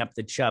 picking up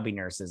the chubby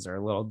nurses are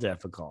a little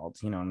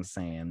difficult. You know what I'm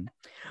saying?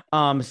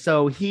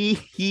 So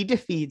he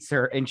defeats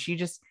her and he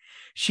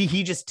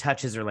just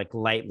touches her like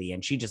lightly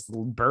and she just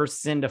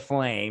bursts into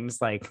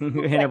flames like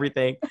and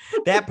everything.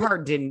 That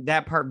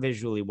part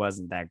visually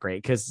wasn't that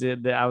great because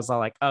I was all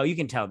like, oh, you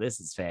can tell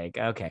this is fake.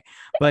 Okay.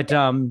 But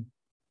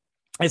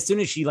as soon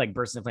as she like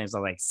bursts into flames, I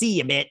was like, see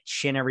you,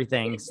 bitch, and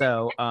everything.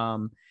 So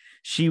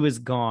she was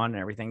gone and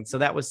everything. So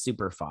that was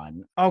super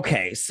fun.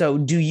 Okay. So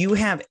do you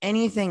have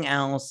anything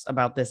else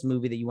about this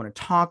movie that you want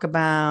to talk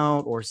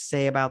about or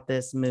say about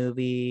this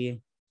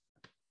movie?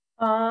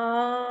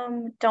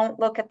 Don't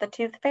look at the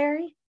tooth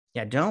fairy.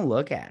 Yeah, don't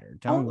look at her.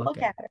 Don't look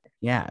at her.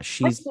 Yeah,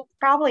 she's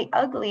probably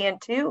ugly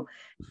and too.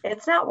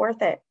 It's not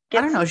worth it.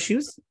 I don't know. She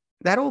was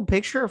That old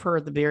picture of her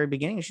at the very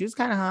beginning, she was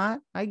kind of hot.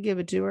 I'd give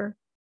it to her.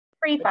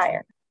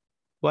 Pre-fire.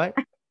 What?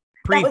 That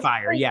was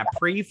Pre-fire. Yeah,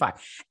 pre-fire.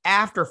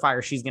 After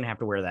fire, she's gonna have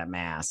to wear that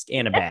mask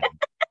and a bag.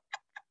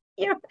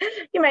 you.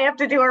 You might have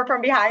to do her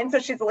from behind so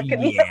she's looking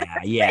the other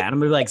Yeah, yeah. And I'm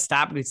gonna be like,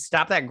 stop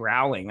that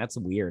growling. That's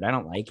weird. I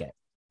don't like it.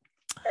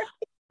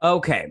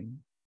 Okay.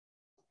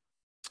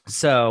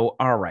 So,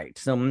 all right.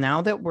 So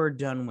now that we're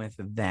done with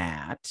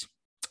that,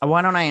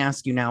 why don't I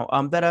ask you now,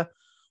 Betta,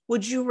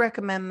 would you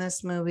recommend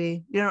this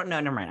movie? You know, no,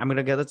 never mind. I'm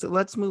gonna go.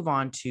 Let's move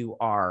on to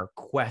our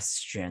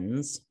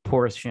questions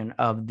portion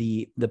of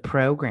the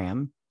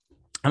program.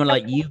 I'm gonna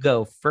let you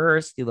go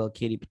first, you little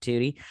cutie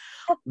patootie.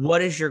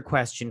 What is your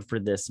question for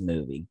this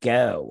movie?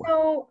 Go.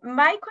 So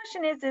my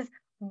question is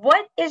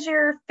what is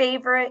your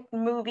favorite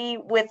movie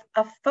with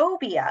a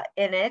phobia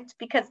in it?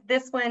 Because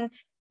this one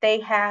they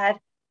had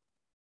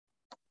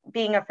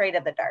being afraid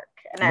of the dark,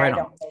 and Right I on.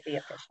 don't know the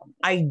official name.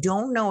 I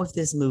don't know if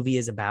this movie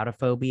is about a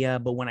phobia,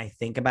 but when I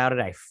think about it,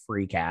 I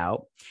freak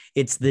out.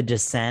 It's The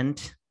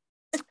Descent.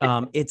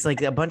 It's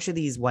like a bunch of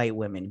these white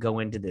women go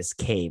into this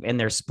cave and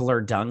they're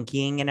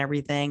splurdunking and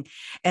everything,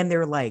 and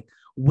they're like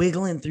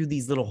wiggling through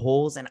these little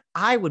holes, and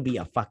I would be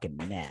a fucking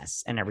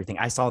mess and everything.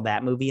 I saw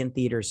that movie in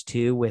theaters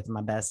too with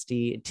my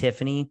bestie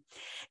Tiffany,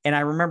 and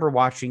I remember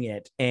watching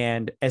it.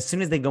 And as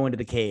soon as they go into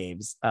the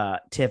caves,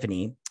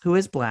 Tiffany, who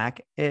is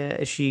black,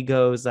 she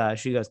goes,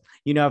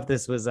 if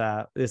this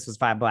was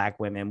five black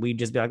women, we'd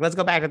just be like, let's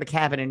go back to the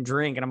cabin and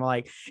drink. And I'm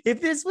like,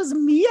 if this was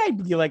me,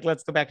 I'd be like,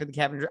 let's go back to the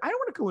cabin and drink. I don't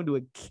want to go into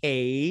a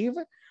cave.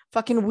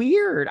 Fucking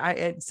weird.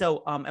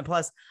 And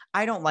plus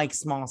I don't like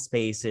small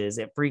spaces.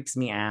 It freaks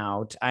me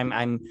out.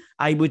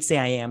 I would say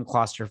I am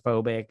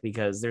claustrophobic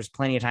because there's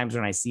plenty of times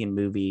when I see in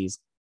movies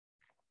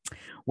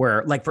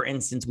where, like, for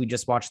instance, we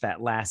just watched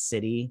that Last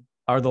City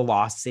or The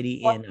Lost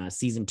City in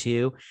season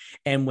 2,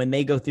 and when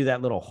they go through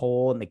that little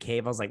hole in the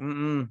cave, I was like,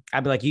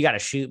 I'd be like, you got to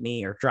shoot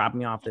me or drop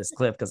me off this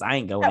cliff because I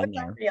ain't going in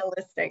there.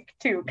 Realistic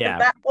too, because Yeah.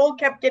 that hole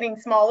kept getting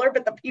smaller,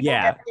 but the people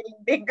Yeah. kept getting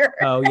bigger.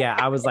 Oh yeah,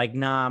 I was like,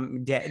 nah.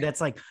 That's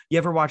like, you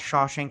ever watch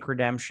Shawshank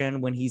Redemption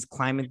when he's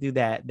climbing through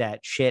that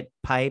shit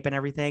pipe and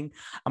everything?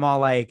 I'm all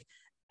like,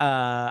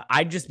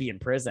 I'd just be in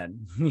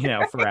prison,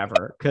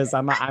 forever because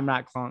I'm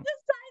not clone.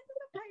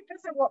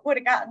 Isn't what would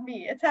have gotten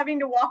me. It's having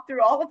to walk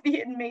through all of the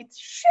inmates'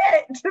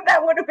 shit.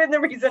 That would have been the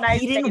reason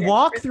He didn't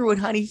walk through it,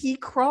 honey. He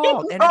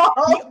crawled. He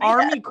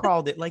army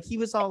crawled it. Like, he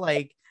was all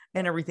like,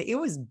 and everything. It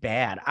was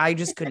bad. I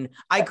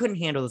couldn't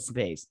handle the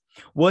space.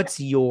 What's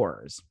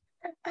yours?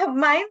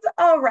 Mine's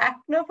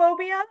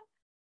arachnophobia.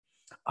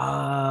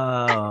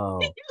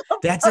 Oh,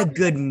 that's a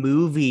good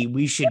movie.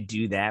 We should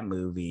do that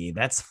movie.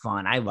 That's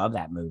fun. I love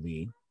that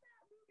movie.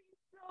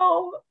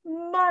 So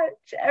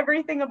much.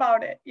 Everything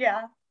about it.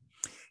 Yeah.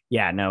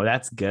 Yeah, no,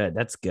 that's good.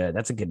 That's good.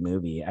 That's a good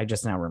movie. I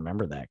just now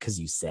remember that because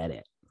you said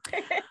it.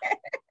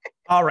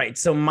 All right.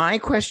 So my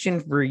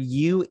question for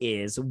you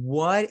is,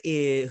 what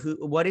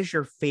is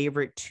your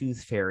favorite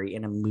tooth fairy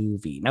in a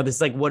movie? Now, this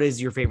is like, what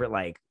is your favorite,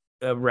 like,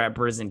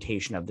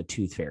 representation of the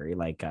tooth fairy?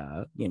 Like,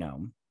 not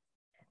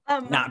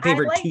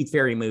favorite tooth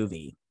fairy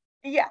movie.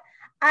 Yeah.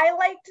 I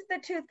liked the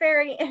tooth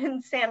fairy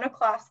in Santa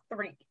Claus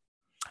 3.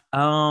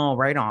 Oh,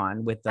 right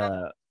on with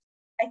the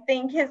I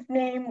think his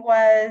name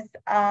was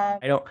I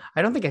don't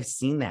think I've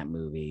seen that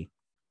movie.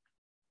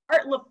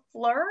 Art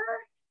LaFleur,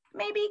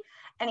 maybe.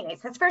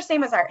 Anyways, his first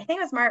name was Art. I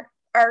think it was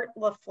Art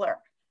LaFleur.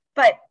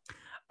 But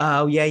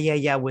oh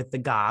yeah, with the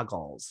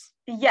goggles.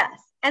 Yes.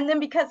 And then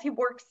because he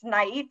works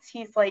nights,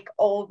 he's like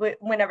old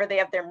whenever they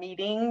have their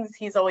meetings.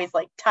 He's always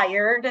like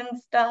tired and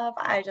stuff.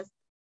 I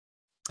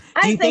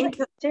think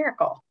it's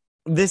hysterical.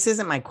 This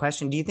isn't my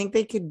question. Do you think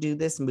they could do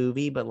this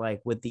movie, but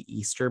like with the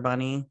Easter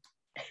Bunny?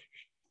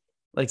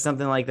 Like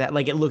something like that.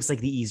 Like, it looks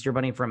like the Easter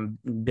Bunny from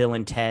Bill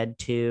and Ted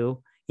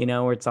too,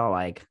 where it's all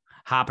like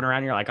hopping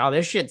around. You're like, oh,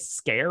 this shit's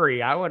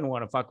scary. I wouldn't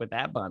want to fuck with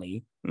that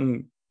bunny.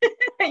 You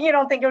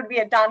don't think it would be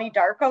a Donnie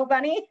Darko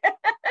bunny?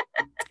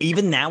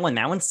 Even that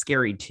one's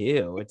scary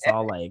too. It's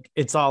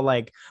all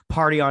like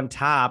party on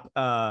top,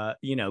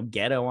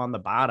 ghetto on the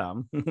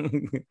bottom.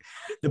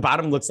 The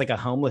bottom looks like a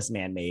homeless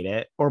man made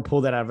it or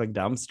pulled it out of a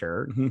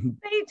dumpster.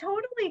 They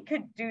totally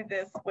could do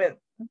this with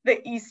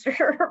the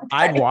Easter.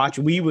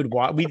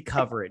 We'd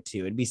cover it too.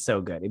 It'd be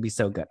so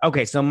good.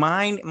 Okay, so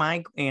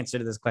my answer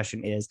to this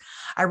question is,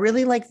 I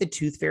really like the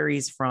tooth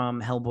fairies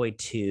from Hellboy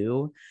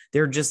 2.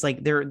 They're just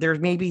like, they're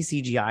maybe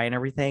CGI and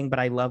everything, but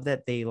I love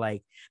that they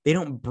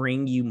don't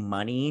bring you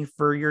money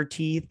for your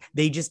teeth.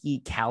 They just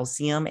eat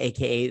calcium,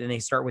 aka, and they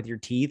start with your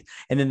teeth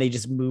and then they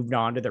just moved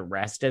on to the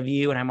rest of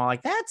you. And I'm all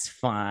like, that's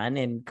fun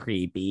and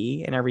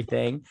creepy and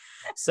everything.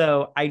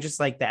 So I just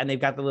like that. And they've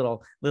got the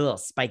little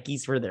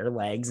spikies for their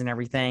legs and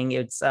everything.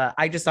 It's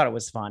I just thought it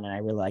was fun, and I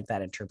really like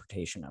that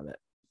interpretation of it.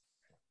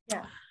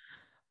 Yeah.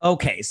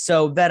 Okay,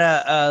 so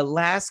that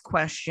last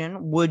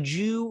question, would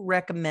you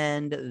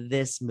recommend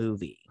this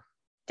movie?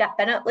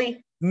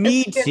 Definitely.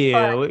 Me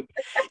too.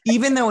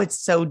 Even though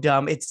it's so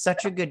dumb, it's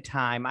such a good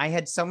time. I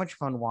had so much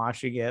fun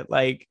watching it.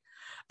 Like,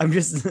 I'm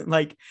just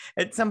like,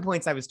 at some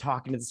points I was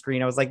talking to the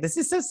screen. I was like, this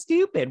is so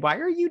stupid. Why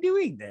are you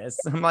doing this?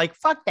 I'm like,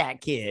 fuck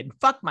that kid.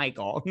 Fuck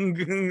Michael.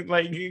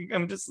 Like,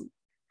 I'm just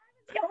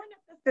yelling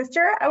at the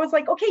sister. I was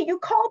like, okay, you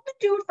called the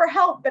dude for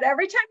help, but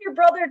every time your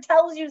brother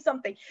tells you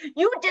something,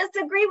 you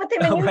disagree with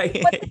him and you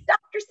do what the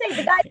doctor say.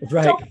 The guy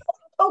right. don't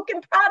poke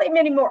and prod him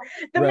anymore.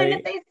 The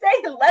minute they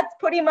say, let's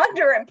put him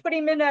under and put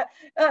him in a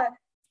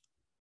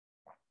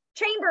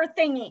chamber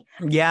thingy.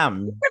 Yeah.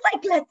 We're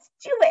like, let's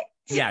do it.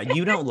 Yeah,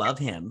 you don't love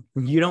him.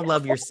 You don't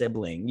love your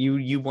sibling.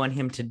 You want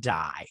him to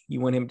die. You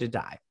want him to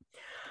die.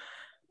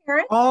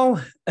 Parents?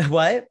 Oh,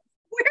 what?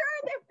 Where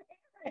are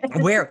their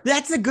parents? Where?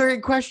 That's a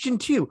great question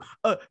too.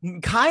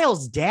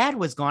 Kyle's dad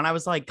was gone. I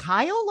was like,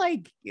 Kyle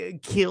like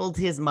killed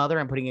his mother.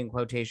 I'm putting in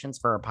quotations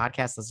for our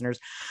podcast listeners.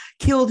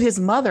 Killed his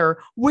mother.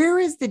 Where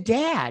is the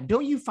dad?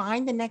 Don't you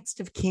find the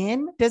next of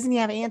kin? Doesn't he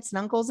have aunts and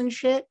uncles and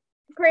shit?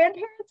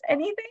 Grandparents,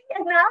 anything?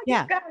 And now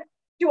you've got,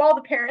 do all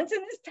the parents in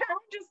this town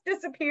just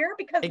disappear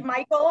because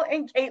Michael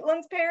and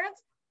Caitlin's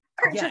parents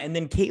are and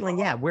then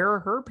Caitlin, where are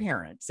her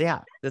parents?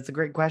 Yeah, that's a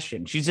great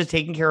question. She's just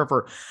taking care of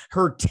her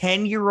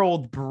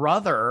 10-year-old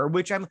brother,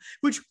 which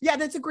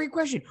that's a great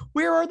question.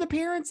 Where are the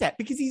parents at?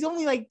 Because he's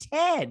only like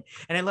 10.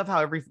 And I love how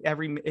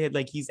every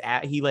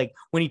like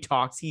when he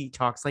talks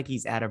like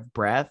he's out of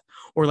breath,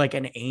 or like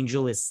an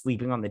angel is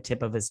sleeping on the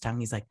tip of his tongue.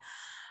 He's like,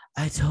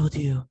 I told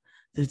you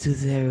the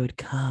tooth fairy would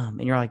come.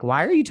 And you're like,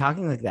 why are you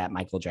talking like that,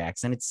 Michael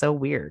Jackson? It's so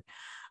weird.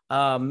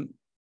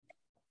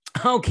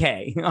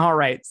 Okay. All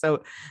right.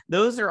 So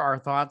those are our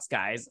thoughts,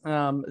 guys.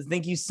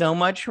 Thank you so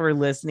much for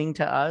listening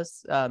to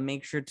us.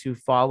 Make sure to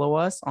follow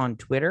us on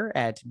Twitter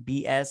at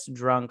BS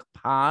Drunk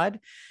Pod,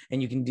 and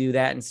you can do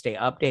that and stay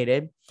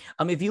updated.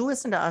 If you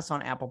listen to us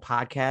on Apple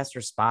Podcasts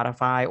or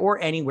Spotify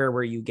or anywhere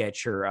where you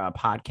get your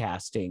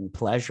podcasting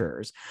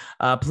pleasures,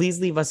 please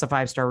leave us a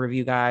 5-star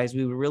review, guys.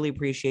 We would really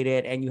appreciate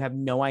it. And you have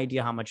no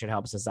idea how much it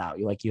helps us out.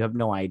 You have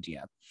no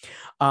idea.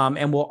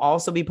 And we'll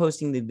also be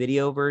posting the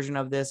video version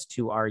of this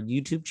to our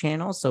YouTube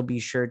channel. So be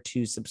sure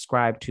to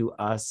subscribe to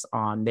us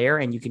on there,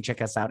 and you can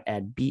check us out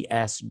at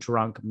BS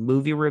Drunk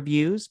Movie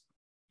Reviews.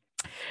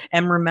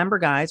 And remember,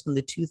 guys, when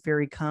the tooth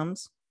fairy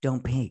comes,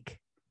 don't peek.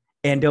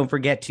 And don't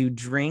forget to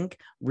drink,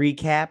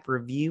 recap,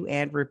 review,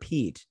 and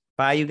repeat.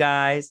 Bye, you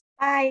guys.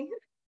 Bye.